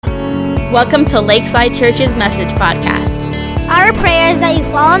Welcome to Lakeside Church's Message Podcast. Our prayer is that you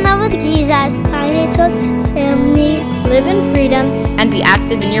fall in love with Jesus, find a church family, live in freedom, And be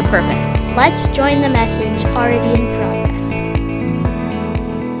active in your purpose. Let's join the message already in progress.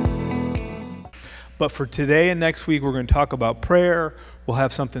 But for today and next week, we're going to talk about prayer. We'll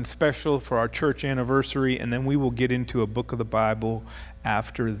have something special for our church anniversary, and then we will get into a book of the Bible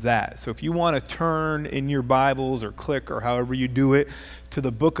after that. So if you want to turn in your Bibles or click or however you do it to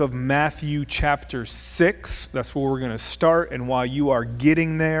the book of Matthew chapter 6, that's where we're going to start. And while you are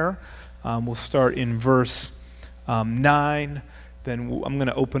getting there, we'll start in verse 9. Then I'm going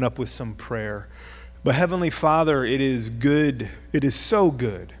to open up with some prayer. But Heavenly Father, it is good, it is so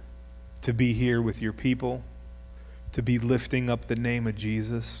good to be here with your people, to be lifting up the name of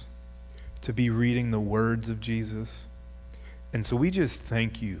Jesus, to be reading the words of Jesus. And so we just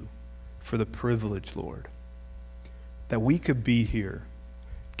thank you for the privilege, Lord, that we could be here,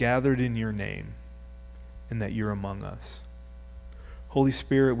 gathered in your name, and that you're among us. Holy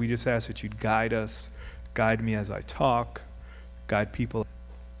Spirit, we just ask that you'd guide us, guide me as I talk, guide people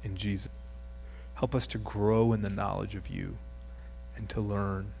in Jesus. Help us to grow in the knowledge of you and to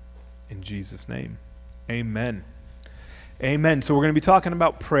learn in Jesus' name. Amen. Amen. So we're going to be talking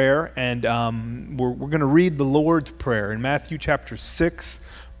about prayer, and we're going to read the Lord's Prayer. In Matthew chapter 6,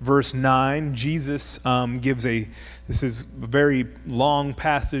 verse 9, Jesus this is a very long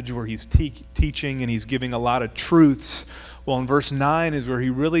passage where he's teaching and he's giving a lot of truths. Well, in verse 9 is where he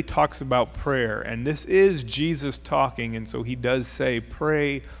really talks about prayer, and this is Jesus talking, and so he does say,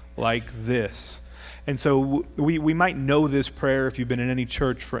 pray like this. And so we might know this prayer if you've been in any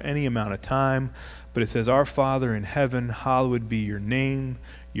church for any amount of time, but it says, Our Father in heaven, hallowed be your name,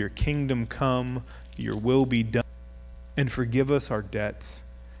 your kingdom come, your will be done, and forgive us our debts,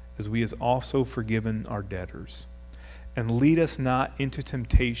 as we have also forgiven our debtors. And lead us not into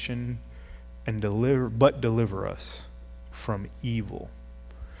temptation, but deliver us from evil.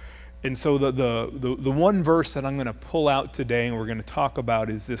 And so the one verse that I'm going to pull out today and we're going to talk about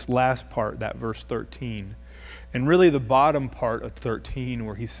is this last part, that verse 13. And really the bottom part of 13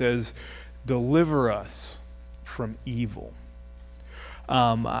 where he says, deliver us from evil. We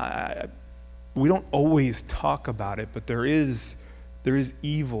don't always talk about it, but there is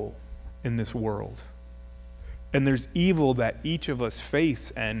evil in this world. And there's evil that each of us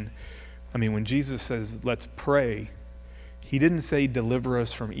face. And I mean, when Jesus says, let's pray, he didn't say deliver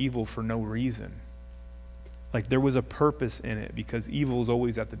us from evil for no reason. Like there was a purpose in it because evil is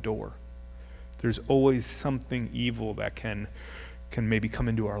always at the door. There's always something evil that can maybe come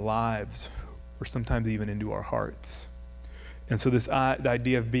into our lives or sometimes even into our hearts. And so the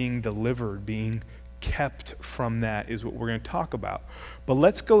idea of being delivered, being kept from that is what we're going to talk about. But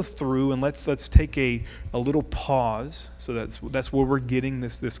let's go through and let's take a little pause. So that's where we're getting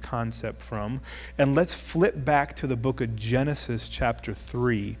this concept from. And let's flip back to the book of Genesis chapter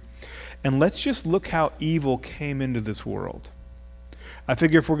 3. And let's just look how evil came into this world. I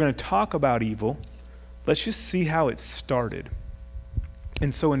figure if we're going to talk about evil, let's just see how it started.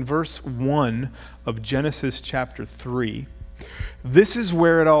 And so in verse 1 of Genesis chapter 3, this is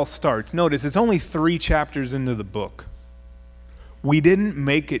where it all starts. Notice, it's only 3 chapters into the book. We didn't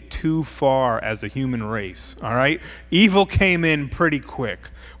make it too far as a human race, all right? Evil came in pretty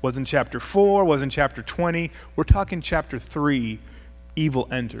quick. Wasn't chapter 4, wasn't chapter 20. We're talking chapter 3, evil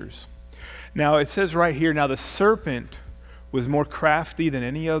enters. Now, it says right here, now the serpent was more crafty than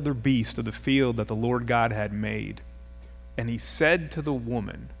any other beast of the field that the Lord God had made. And he said to the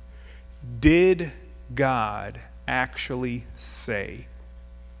woman, did God actually say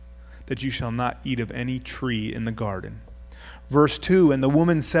that you shall not eat of any tree in the garden? Verse 2, and the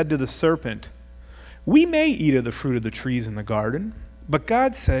woman said to the serpent, we may eat of the fruit of the trees in the garden, but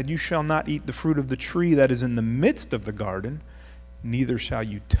God said, you shall not eat the fruit of the tree that is in the midst of the garden, neither shall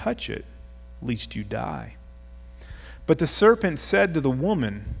you touch it, lest you die. But the serpent said to the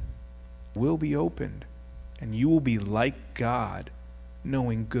woman, will be opened, and you will be like God,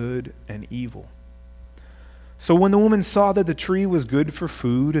 knowing good and evil. So when the woman saw that the tree was good for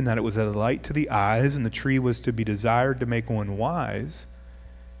food, and that it was a delight to the eyes, and the tree was to be desired to make one wise,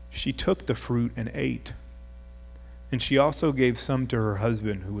 she took the fruit and ate. And she also gave some to her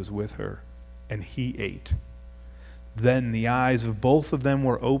husband who was with her, and he ate. Then the eyes of both of them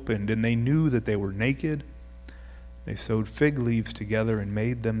were opened, and they knew that they were naked. They sewed fig leaves together and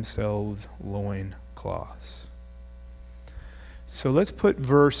made themselves loincloths. So let's put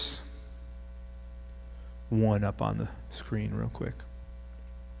verse 1 up on the screen real quick.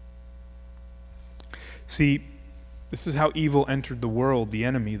 See, this is how evil entered the world. The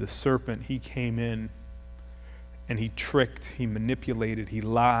enemy, the serpent, he came in and he tricked, he manipulated, he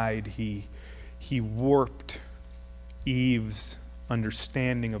lied, he warped Eve's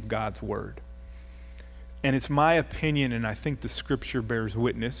understanding of God's word. And it's my opinion, and I think the scripture bears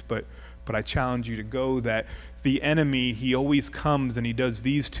witness, but I challenge you to go, that the enemy, he always comes and he does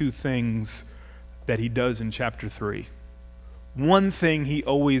these two things that he does in chapter 3. One thing he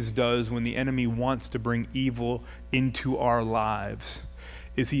always does when the enemy wants to bring evil into our lives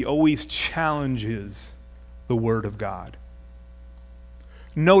is he always challenges the word of God.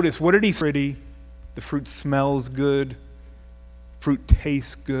 Notice, what did he say? The fruit smells good. Fruit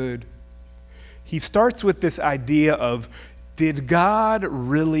tastes good. He starts with this idea of, did God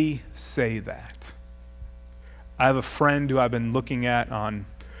really say that? I have a friend who I've been looking at on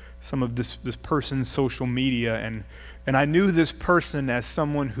some of this person's social media, and I knew this person as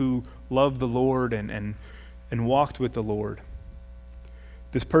someone who loved the Lord and walked with the Lord.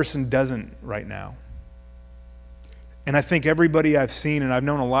 This person doesn't right now. And I think everybody I've seen, and I've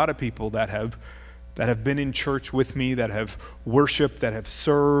known a lot of people that have been in church with me, that have worshiped, that have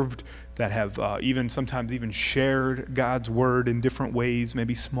served, that have sometimes even shared God's word in different ways,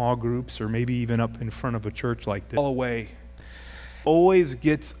 maybe small groups or maybe even up in front of a church like this. All away. Always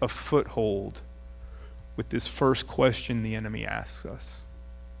gets a foothold with this first question the enemy asks us.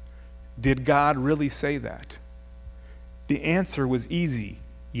 Did God really say that? The answer was easy.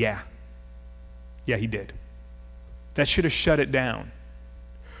 Yeah. Yeah, he did. That should have shut it down.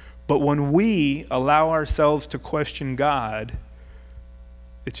 But when we allow ourselves to question God,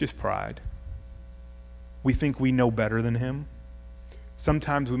 it's just pride. We think we know better than him.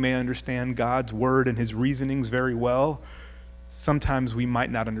 Sometimes we may understand God's word and his reasonings very well. Sometimes we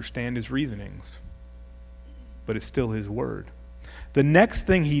might not understand his reasonings, but it's still his word. The next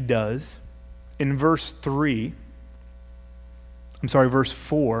thing he does in verse 4,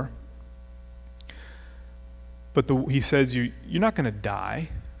 he says, you're not going to die.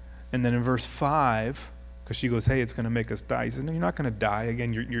 And then in verse 5, because she goes, hey, it's going to make us die. He says, no, you're not going to die.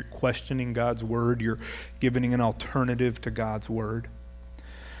 Again, you're questioning God's word. You're giving an alternative to God's word.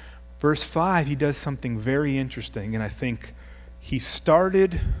 Verse 5, he does something very interesting, and I think he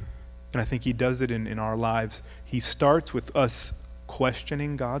started, and I think he does it in our lives. He starts with us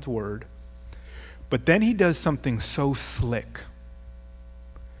questioning God's word, but then he does something so slick.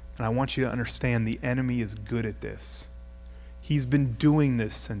 And I want you to understand the enemy is good at this. He's been doing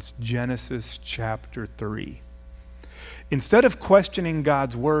this since Genesis chapter 3. Instead of questioning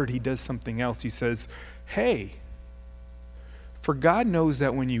God's word, he does something else. He says, hey, for God knows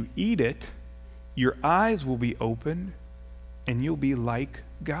that when you eat it, your eyes will be opened and you'll be like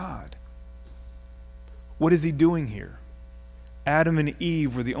God. What is he doing here? Adam and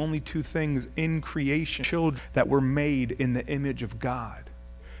Eve were the only two things in creation, children that were made in the image of God.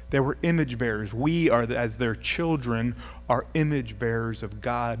 They were image bearers. We are, as their children, are image bearers of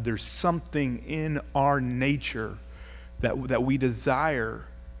God. There's something in our nature that we desire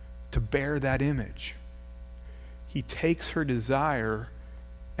to bear that image. He takes her desire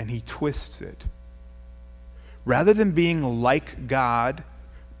and he twists it. Rather than being like God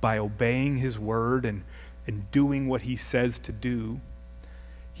by obeying his word and doing what he says to do,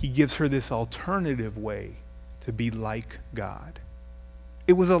 he gives her this alternative way to be like God.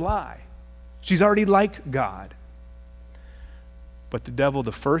 It was a lie. She's already like God. But the devil,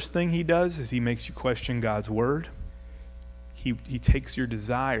 the first thing he does is he makes you question God's word. He takes your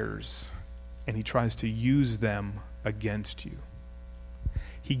desires and he tries to use them against you.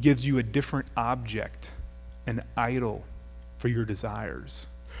 He gives you a different object, an idol for your desires.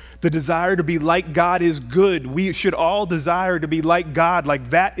 The desire to be like God is good. We should all desire to be like God.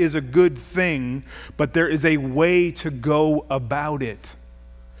 Like that is a good thing, but there is a way to go about it.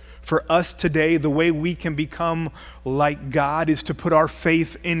 For us today, the way we can become like God is to put our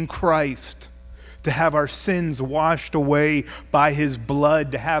faith in Christ, to have our sins washed away by his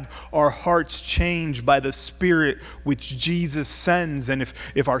blood, to have our hearts changed by the Spirit which Jesus sends. And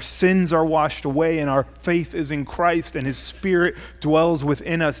if our sins are washed away and our faith is in Christ and his Spirit dwells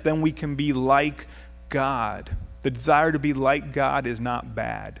within us, then we can be like God. The desire to be like God is not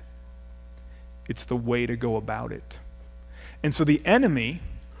bad. It's the way to go about it. And so the enemy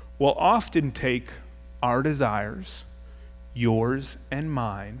will often take our desires, yours and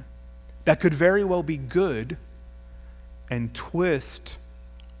mine, that could very well be good, and twist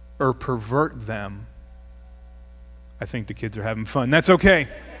or pervert them. I think the kids are having fun. That's okay.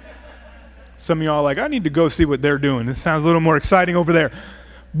 Some of y'all are like, I need to go see what they're doing. This sounds a little more exciting over there.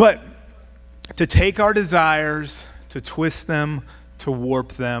 But to take our desires, to twist them, to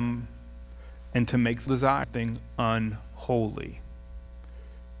warp them, and to make desire thing unholy.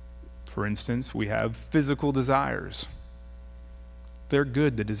 For instance, we have physical desires. They're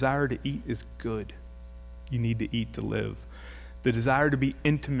good. The desire to eat is good. You need to eat to live. The desire to be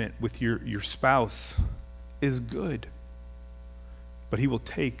intimate with your spouse is good. But he will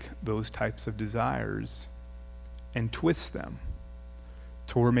take those types of desires and twist them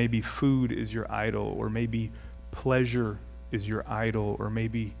to where maybe food is your idol, or maybe pleasure is your idol, or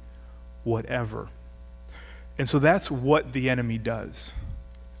maybe whatever. And so that's what the enemy does.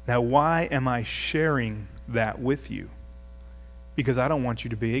 Now, why am I sharing that with you? Because I don't want you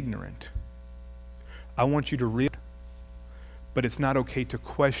to be ignorant. I want you to read, but it's not okay to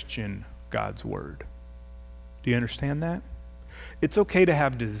question God's word. Do you understand that? It's okay to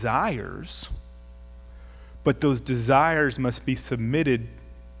have desires, but those desires must be submitted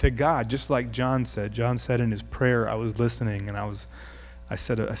to God, just like John said. John said in his prayer, I was listening, and I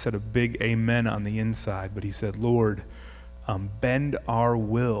said a big amen on the inside, but he said, Lord, bend our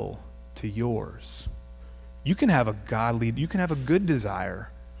will to yours. You can have a good desire,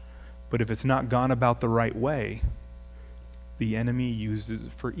 but if it's not gone about the right way, the enemy uses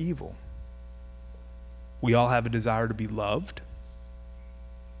it for evil. We all have a desire to be loved,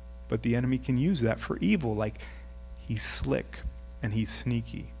 but the enemy can use that for evil. Like, he's slick and he's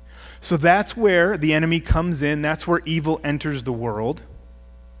sneaky. So that's where the enemy comes in. That's where evil enters the world.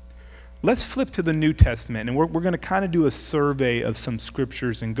 Let's flip to the New Testament, and we're going to kind of do a survey of some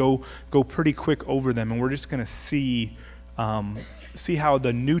scriptures and go pretty quick over them, and we're just going to see how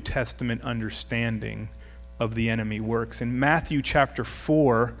the New Testament understanding of the enemy works. In Matthew chapter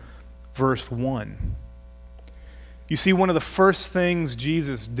 4, verse 1, you see one of the first things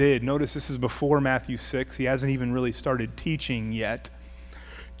Jesus did. Notice this is before Matthew 6. He hasn't even really started teaching yet.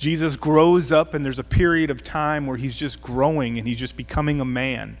 Jesus grows up, and there's a period of time where he's just growing and he's just becoming a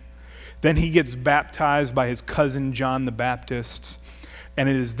man. Then he gets baptized by his cousin John the Baptist, and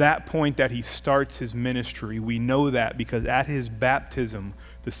it is that point that he starts his ministry. We know that because at his baptism,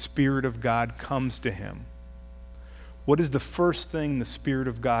 the Spirit of God comes to him. What is the first thing the Spirit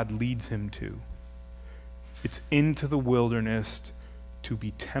of God leads him to? It's into the wilderness to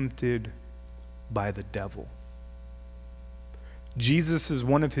be tempted by the devil. Jesus, is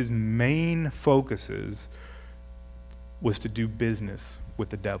one of his main focuses was to do business with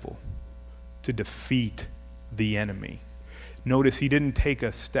the devil, to defeat the enemy. Notice he didn't take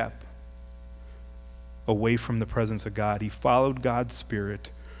a step away from the presence of God. He followed God's Spirit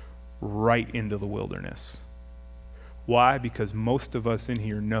right into the wilderness. Why? Because most of us in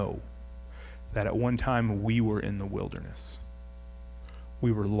here know that at one time we were in the wilderness.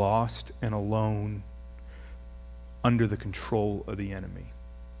 We were lost and alone under the control of the enemy.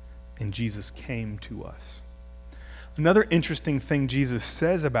 And Jesus came to us. Another interesting thing Jesus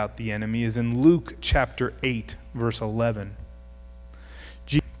says about the enemy is in Luke chapter 8, verse 11.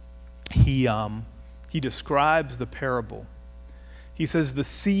 He describes the parable. He says the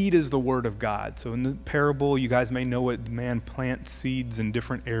seed is the word of God. So in the parable, you guys may know it, man plants seeds in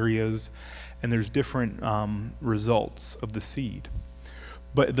different areas, and there's different results of the seed.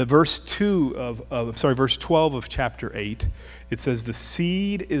 But the verse 12 of chapter 8, it says the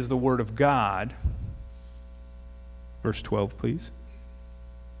seed is the word of God. Verse 12, please.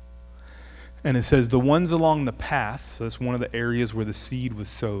 And it says, the ones along the path, so that's one of the areas where the seed was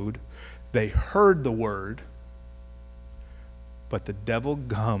sowed, they heard the word, but the devil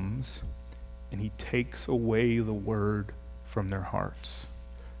comes and he takes away the word from their hearts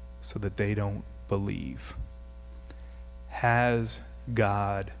so that they don't believe. Has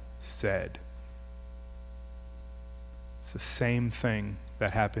God said? It's the same thing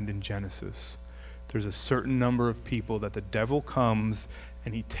that happened in Genesis. There's a certain number of people that the devil comes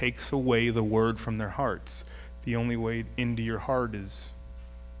and he takes away the word from their hearts. The only way into your heart is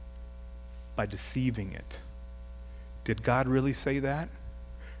by deceiving it. Did God really say that?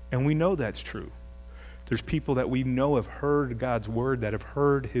 And we know that's true. There's people that we know have heard God's word, that have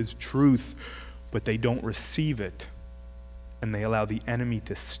heard his truth, but they don't receive it. And they allow the enemy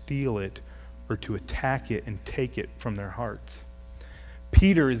to steal it or to attack it and take it from their hearts.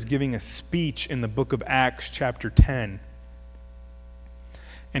 Peter is giving a speech in the book of Acts chapter 10.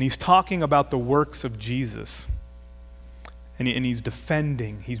 And he's talking about the works of Jesus. And he's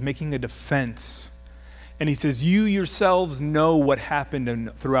defending. He's making a defense. And he says, you yourselves know what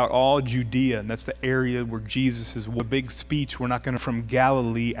happened throughout all Judea. And that's the area where Jesus is. A big speech. We're not going to from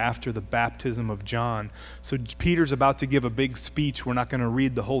Galilee after the baptism of John. So Peter's about to give a big speech. We're not going to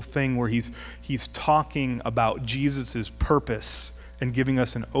read the whole thing where he's talking about Jesus' purpose and giving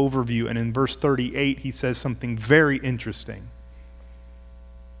us an overview. And in verse 38, he says something very interesting.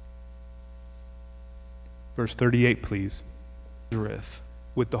 Verse 38, please.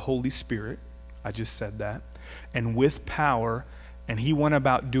 with the Holy Spirit. I just said that. And with power, and he went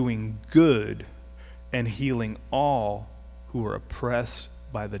about doing good and healing all who were oppressed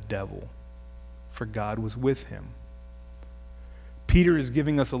by the devil, for God was with him. Peter is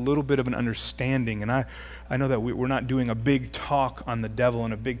giving us a little bit of an understanding, and I know that we're not doing a big talk on the devil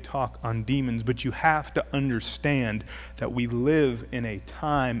and a big talk on demons, but you have to understand that we live in a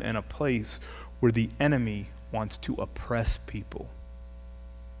time and a place where the enemy wants to oppress people.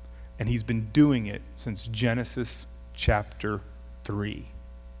 And he's been doing it since Genesis chapter 3.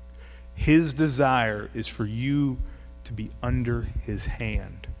 His desire is for you to be under his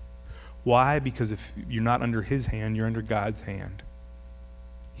hand. Why? Because if you're not under his hand, you're under God's hand.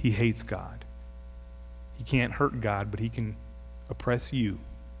 He hates God. He can't hurt God, but he can oppress you.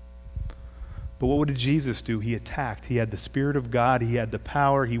 But what did Jesus do? He attacked. He had the Spirit of God. He had the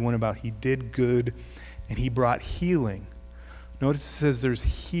power. He went about. He did good, and he brought healing. Notice it says there's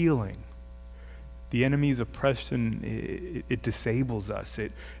healing. The enemy's oppression, it disables us.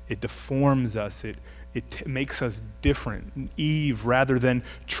 It deforms us. It makes us different. Eve, rather than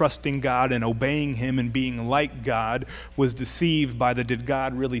trusting God and obeying him and being like God, was deceived by the did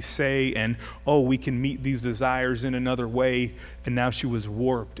God really say, and we can meet these desires in another way, and now she was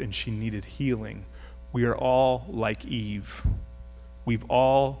warped and she needed healing. We are all like Eve. We've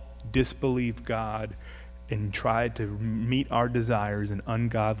all disbelieved God and tried to meet our desires in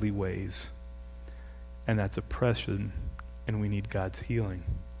ungodly ways. And that's oppression, and we need God's healing.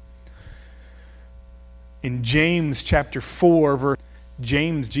 In James chapter 4,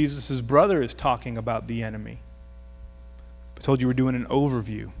 James, Jesus' brother, is talking about the enemy. I told you we're doing an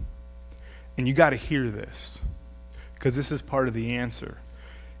overview. And you got to hear this, because this is part of the answer.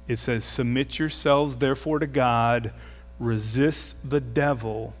 It says, "Submit yourselves therefore to God, resist the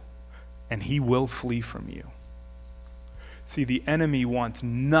devil, and he will flee from you." See, the enemy wants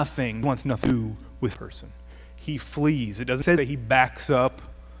nothing to do with a person. He flees. It doesn't say that he backs up.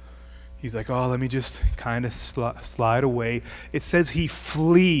 He's like, let me just kind of slide away. It says he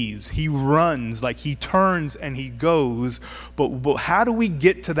flees. He runs, like he turns and he goes. But how do we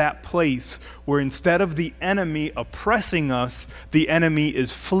get to that place where instead of the enemy oppressing us, the enemy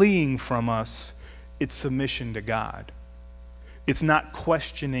is fleeing from us? It's submission to God. It's not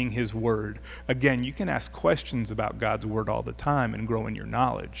questioning his word. Again, you can ask questions about God's word all the time and grow in your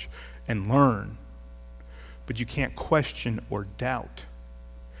knowledge and learn. But you can't question or doubt.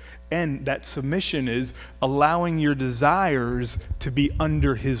 And that submission is allowing your desires to be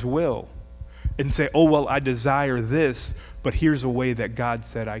under his will. And say, I desire this, but here's a way that God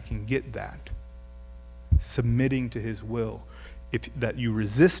said I can get that. Submitting to his will. That you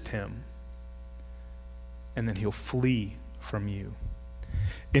resist him, and then he'll flee from you.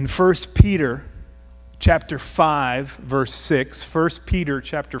 In 1 Peter chapter 5, verse 6, 1 Peter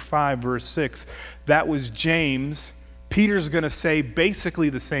chapter 5, verse 6, that was James. Peter's going to say basically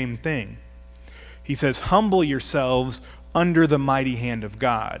the same thing. He says, "Humble yourselves under the mighty hand of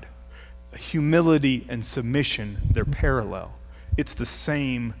God." Humility and submission, they're parallel. It's the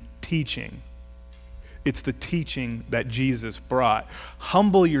same teaching. It's the teaching that Jesus brought.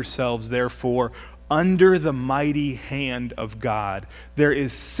 Humble yourselves, therefore, under the mighty hand of God. There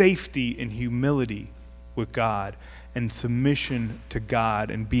is safety in humility with God and submission to God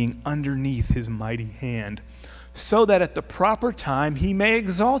and being underneath his mighty hand, so that at the proper time he may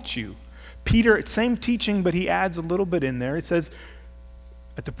exalt you. Peter, same teaching, but he adds a little bit in there. It says,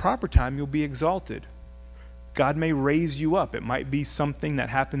 at the proper time you'll be exalted. God may raise you up. It might be something that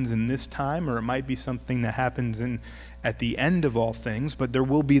happens in this time, or it might be something that happens at the end of all things, but there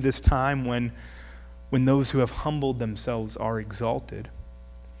will be this time when those who have humbled themselves are exalted.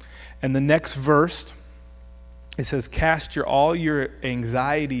 And the next verse, it says, "Cast all your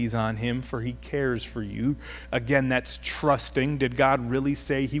anxieties on him, for he cares for you." Again, that's trusting. Did God really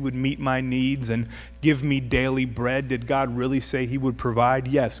say he would meet my needs and give me daily bread? Did God really say he would provide?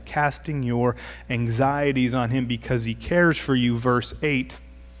 Yes, casting your anxieties on him because he cares for you. Verse 8,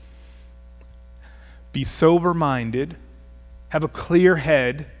 "Be sober-minded, have a clear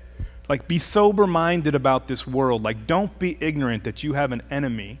head." Like, be sober-minded about this world. Like, don't be ignorant that you have an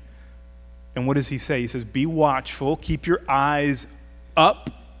enemy. And what does he say? He says, be watchful, keep your eyes up,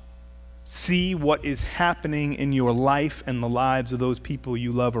 see what is happening in your life and the lives of those people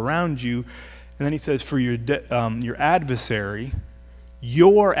you love around you. And then he says, for your adversary,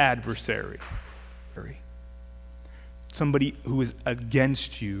 somebody who is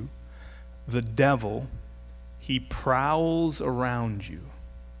against you, the devil, he prowls around you.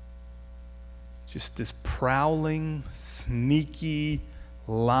 Just this prowling, sneaky,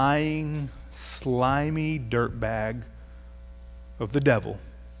 lying, slimy dirtbag of the devil.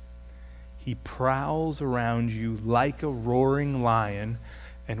 He prowls around you like a roaring lion,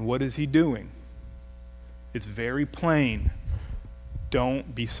 and what is he doing? It's very plain.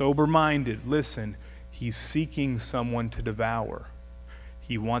 Don't be sober-minded. Listen, he's seeking someone to devour.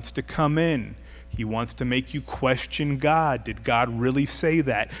 He wants to come in. He wants to make you question God. Did God really say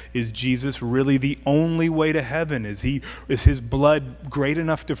that? Is Jesus really the only way to heaven? Is his blood great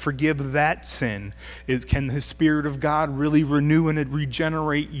enough to forgive that sin? Can the Spirit of God really renew and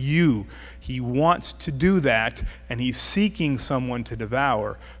regenerate you? He wants to do that, and he's seeking someone to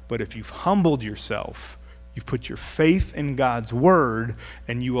devour. But if you've humbled yourself, you've put your faith in God's word,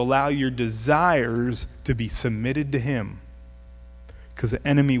 and you allow your desires to be submitted to him, because the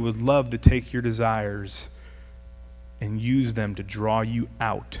enemy would love to take your desires and use them to draw you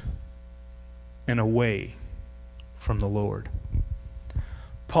out and away from the Lord.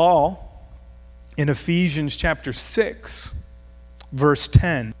 Paul, in Ephesians chapter 6, verse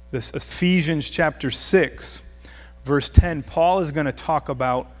 10, this Ephesians chapter 6, verse 10, Paul is going to talk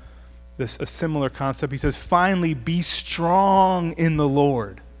about a similar concept. He says, finally, be strong in the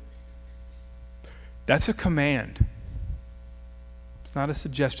Lord. That's a command. It's not a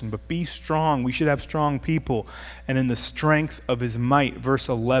suggestion, but be strong. We should have strong people. And in the strength of his might, verse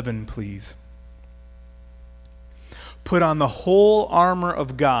 11, please. Put on the whole armor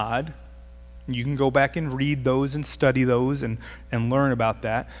of God. You can go back and read those and study those and learn about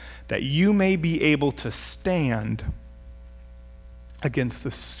that you may be able to stand against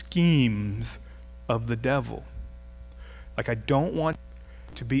the schemes of the devil. Like, I don't want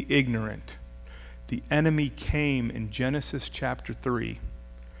to be ignorant. The enemy came in Genesis chapter 3.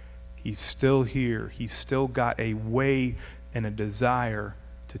 He's still here. He's still got a way and a desire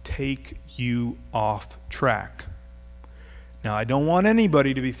to take you off track. Now, I don't want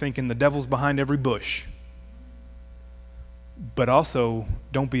anybody to be thinking the devil's behind every bush. But also,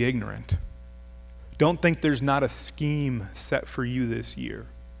 don't be ignorant. Don't think there's not a scheme set for you this year.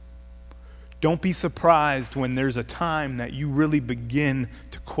 Don't be surprised when there's a time that you really begin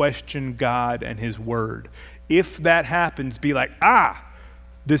to question God and his word. If that happens, be like,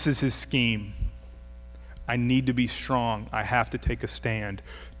 this is his scheme. I need to be strong. I have to take a stand.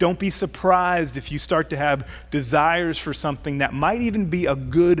 Don't be surprised if you start to have desires for something that might even be a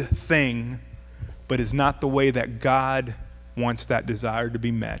good thing, but is not the way that God wants that desire to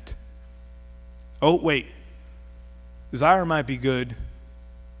be met. Oh, wait. Desire might be good,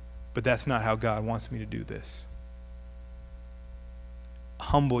 but that's not how God wants me to do this.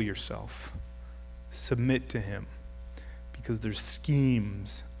 Humble yourself. Submit to him, because there's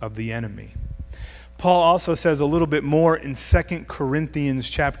schemes of the enemy. Paul also says a little bit more in 2 Corinthians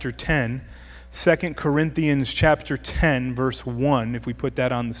chapter 10. 2 Corinthians chapter 10, verse 1, if we put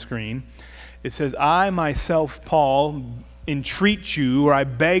that on the screen. It says, I myself, Paul, entreat you, or I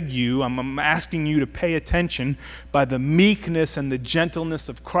beg you, I'm asking you to pay attention by the meekness and the gentleness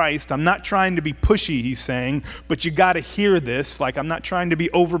of Christ. I'm not trying to be pushy, he's saying, but you got to hear this. Like, I'm not trying to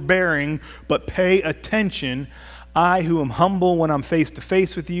be overbearing, but pay attention. I who am humble when I'm face to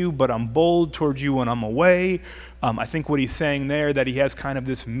face with you, but I'm bold towards you when I'm away. I think what he's saying there, that he has kind of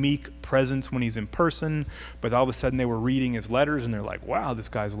this meek presence when he's in person, but all of a sudden they were reading his letters and they're like, wow, this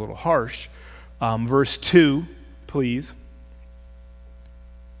guy's a little harsh. Verse 2, please.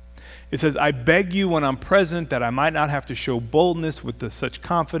 It says, I beg you when I'm present that I might not have to show boldness with such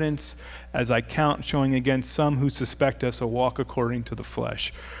confidence as I count showing against some who suspect us a walk according to the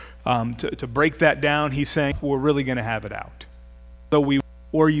flesh. To break that down, he's saying we're really going to have it out.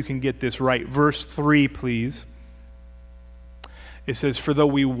 Or you can get this right. Verse 3, please. It says, for though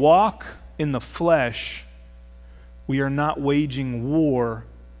we walk in the flesh, we are not waging war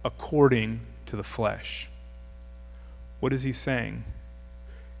according to the flesh. What is he saying?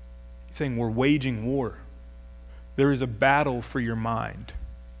 He's saying we're waging war. There is a battle for your mind.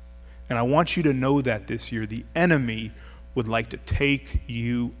 And I want you to know that this year. The enemy would like to take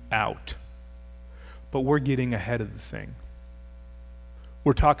you out. But we're getting ahead of the thing.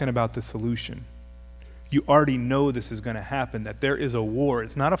 We're talking about the solution. You already know this is going to happen, that there is a war.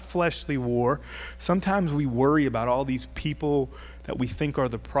 It's not a fleshly war. Sometimes we worry about all these people that we think are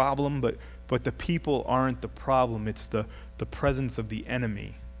the problem, but the people aren't the problem. It's the presence of the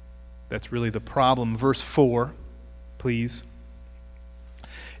enemy that's really the problem. Verse 4, please.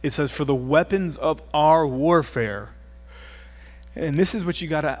 It says, for the weapons of our warfare. And this is what you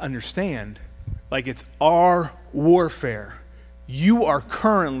got to understand. Like, it's our warfare. You are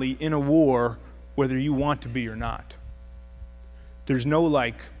currently in a war whether you want to be or not. There's no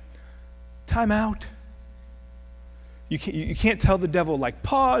time out. You can't tell the devil,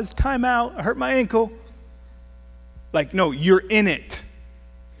 pause, time out, I hurt my ankle. Like, no, you're in it.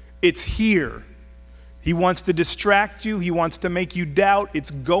 It's here. He wants to distract you. He wants to make you doubt.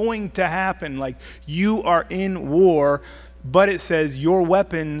 It's going to happen. Like, you are in war, but it says your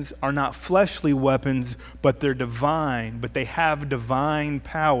weapons are not fleshly weapons, but they're divine. But they have divine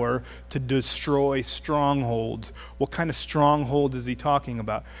power to destroy strongholds. What kind of strongholds is he talking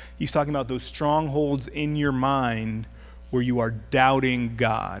about? He's talking about those strongholds in your mind where you are doubting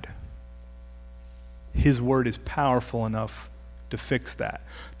God. His word is powerful enough to fix that.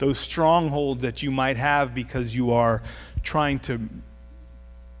 Those strongholds that you might have because you are trying to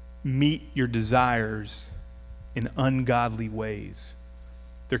meet your desires in ungodly ways,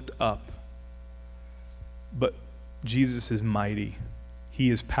 they're up. But Jesus is mighty. He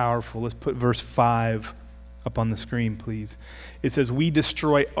is powerful. Let's put verse 5 up on the screen, please. It says, we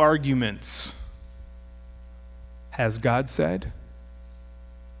destroy arguments. Has God said?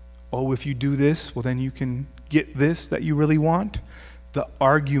 Oh, if you do this, well, then you can get this that you really want. The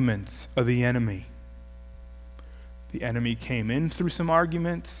arguments of the enemy. The enemy came in through some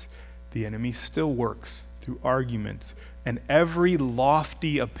arguments. The enemy still works through arguments. And every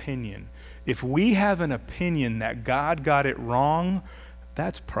lofty opinion. If we have an opinion that God got it wrong,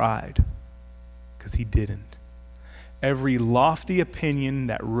 that's pride, because he didn't. Every lofty opinion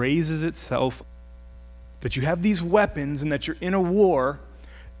that raises itself, that you have these weapons and that you're in a war,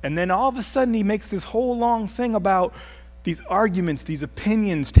 and then all of a sudden he makes this whole long thing about these arguments, these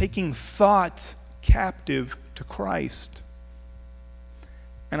opinions, taking thoughts captive to Christ.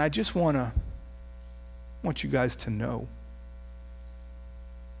 And I just want you guys to know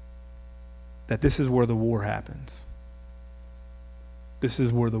that this is where the war happens. This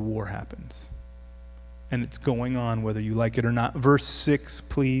is where the war happens. And it's going on whether you like it or not. Verse 6,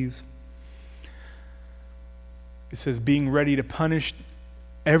 please. It says, being ready to punish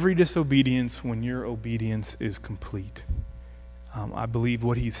every disobedience when your obedience is complete. I believe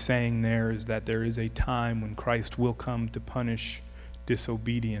what he's saying there is that there is a time when Christ will come to punish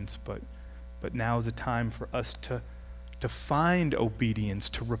disobedience, but now is a time for us to find obedience,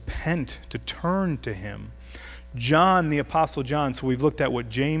 to repent, to turn to him. John, the Apostle John, so we've looked at what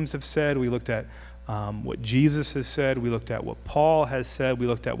James have said, we looked at what Jesus has said, we looked at what Paul has said, we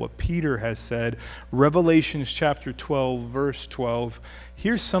looked at what Peter has said. Revelations chapter 12, verse 12.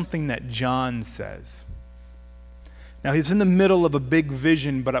 Here's something that John says. Now he's in the middle of a big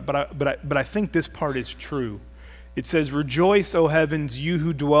vision, but I think this part is true. It says, rejoice, O heavens, you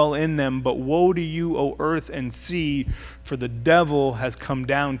who dwell in them, but woe to you, O earth and sea, for the devil has come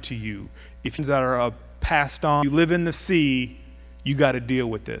down to you. If things that are passed on, you live in the sea, you got to deal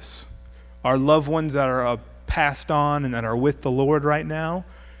with this. Our loved ones that are passed on and that are with the Lord right now,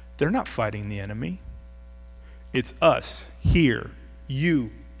 they're not fighting the enemy. It's us here,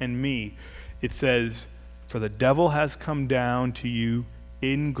 you and me. It says, for the devil has come down to you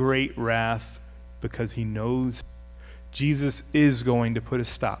in great wrath because he knows Jesus is going to put a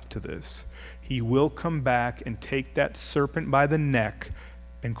stop to this. He will come back and take that serpent by the neck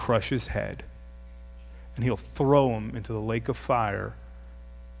and crush his head. And he'll throw him into the lake of fire,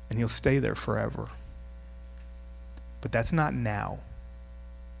 and he'll stay there forever. But that's not now.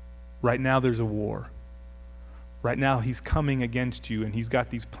 Right now there's a war. Right now he's coming against you, and he's got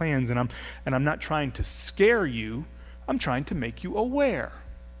these plans, and I'm not trying to scare you. I'm trying to make you aware.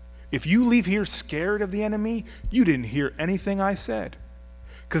 If you leave here scared of the enemy, you didn't hear anything I said.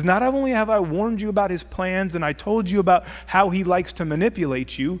 Because not only have I warned you about his plans and I told you about how he likes to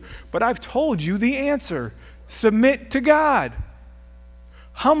manipulate you, but I've told you the answer. Submit to God.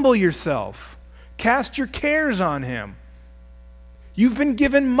 Humble yourself. Cast your cares on him. You've been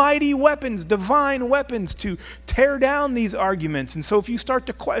given mighty weapons, divine weapons to tear down these arguments. And so if you start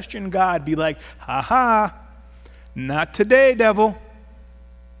to question God, be like, ha, not today, devil.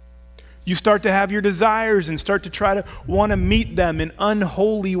 You start to have your desires and start to try to want to meet them in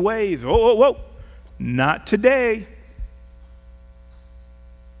unholy ways. Whoa. Not today.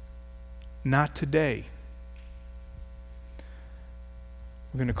 Not today.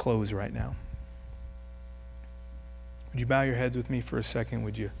 We're going to close right now. Would you bow your heads with me for a second?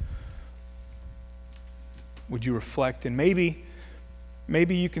 Would you reflect? And maybe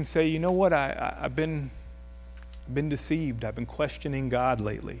you can say, you know what, I've been deceived. I've been questioning God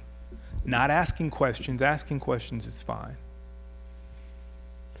lately. Not asking questions. Asking questions is fine.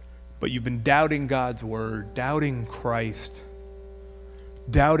 But you've been doubting God's word, doubting Christ,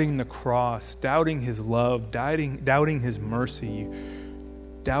 doubting the cross, doubting his love, doubting his mercy,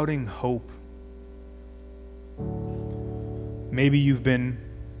 doubting hope. Maybe you've been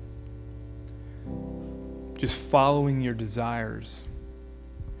just following your desires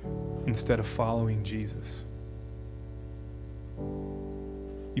instead of following Jesus.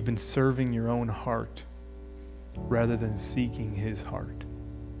 You've been serving your own heart rather than seeking his heart.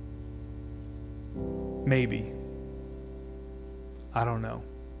 Maybe. I don't know.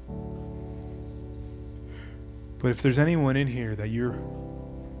 But if there's anyone in here that you've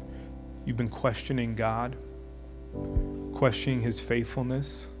been questioning God, questioning his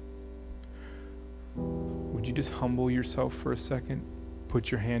faithfulness, would you just humble yourself for a second?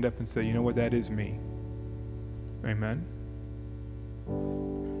 Put your hand up and say, you know what, that is me. Amen.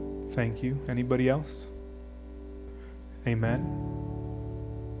 Thank you. Anybody else? Amen.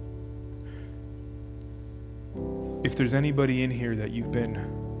 If there's anybody in here that you've been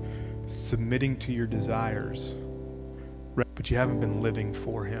submitting to your desires, but you haven't been living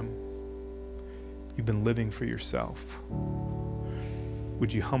for him, you've been living for yourself,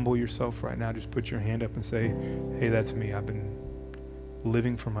 would you humble yourself right now? Just put your hand up and say, hey, that's me. I've been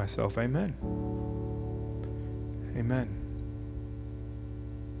living for myself. Amen. Amen.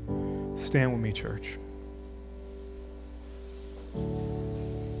 Stand with me, church.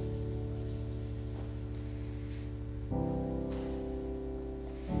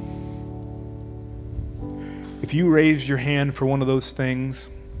 If you raised your hand for one of those things,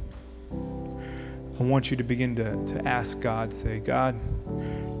 I want you to begin to ask God, say, God,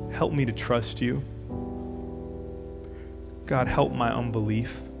 help me to trust you. God, help my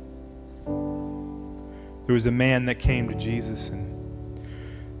unbelief. There was a man that came to Jesus, and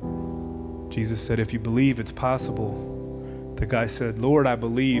Jesus said, if you believe, it's possible. The guy said, Lord, I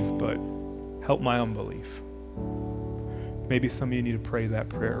believe, but help my unbelief. Maybe some of you need to pray that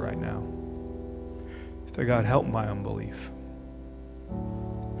prayer right now. Say, God, help my unbelief.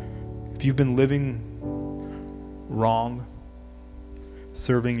 If you've been living wrong,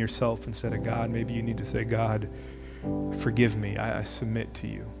 serving yourself instead of God, maybe you need to say, God, forgive me. I submit to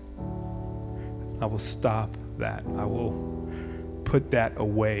you. I will stop that. I will put that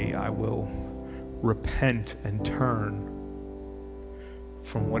away. I will repent and turn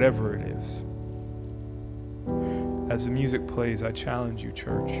from whatever it is. As the music plays, I challenge you,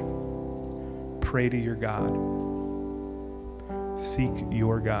 church. Pray to your God. Seek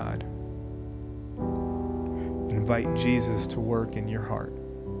your God. Invite Jesus to work in your heart.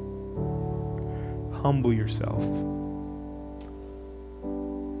 Humble yourself.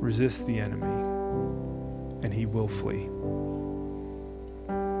 Resist the enemy, and he will flee.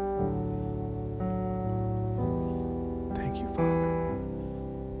 Thank you, Father.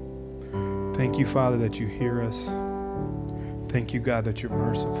 Thank you, Father, that you hear us. Thank you, God, that you're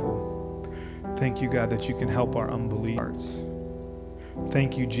merciful. Thank you, God, that you can help our unbelief hearts.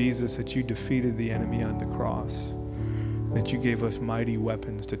 Thank you, Jesus, that you defeated the enemy on the cross, that you gave us mighty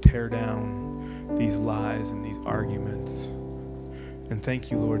weapons to tear down these lies and these arguments. And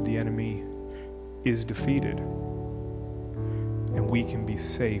thank you, Lord, the enemy is defeated, and we can be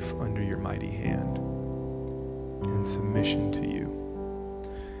safe under your mighty hand in submission to you.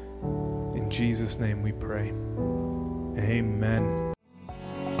 In Jesus' name we pray. Amen.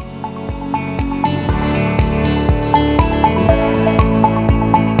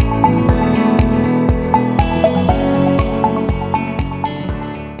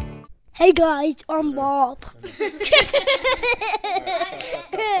 Hey guys, I'm Bob.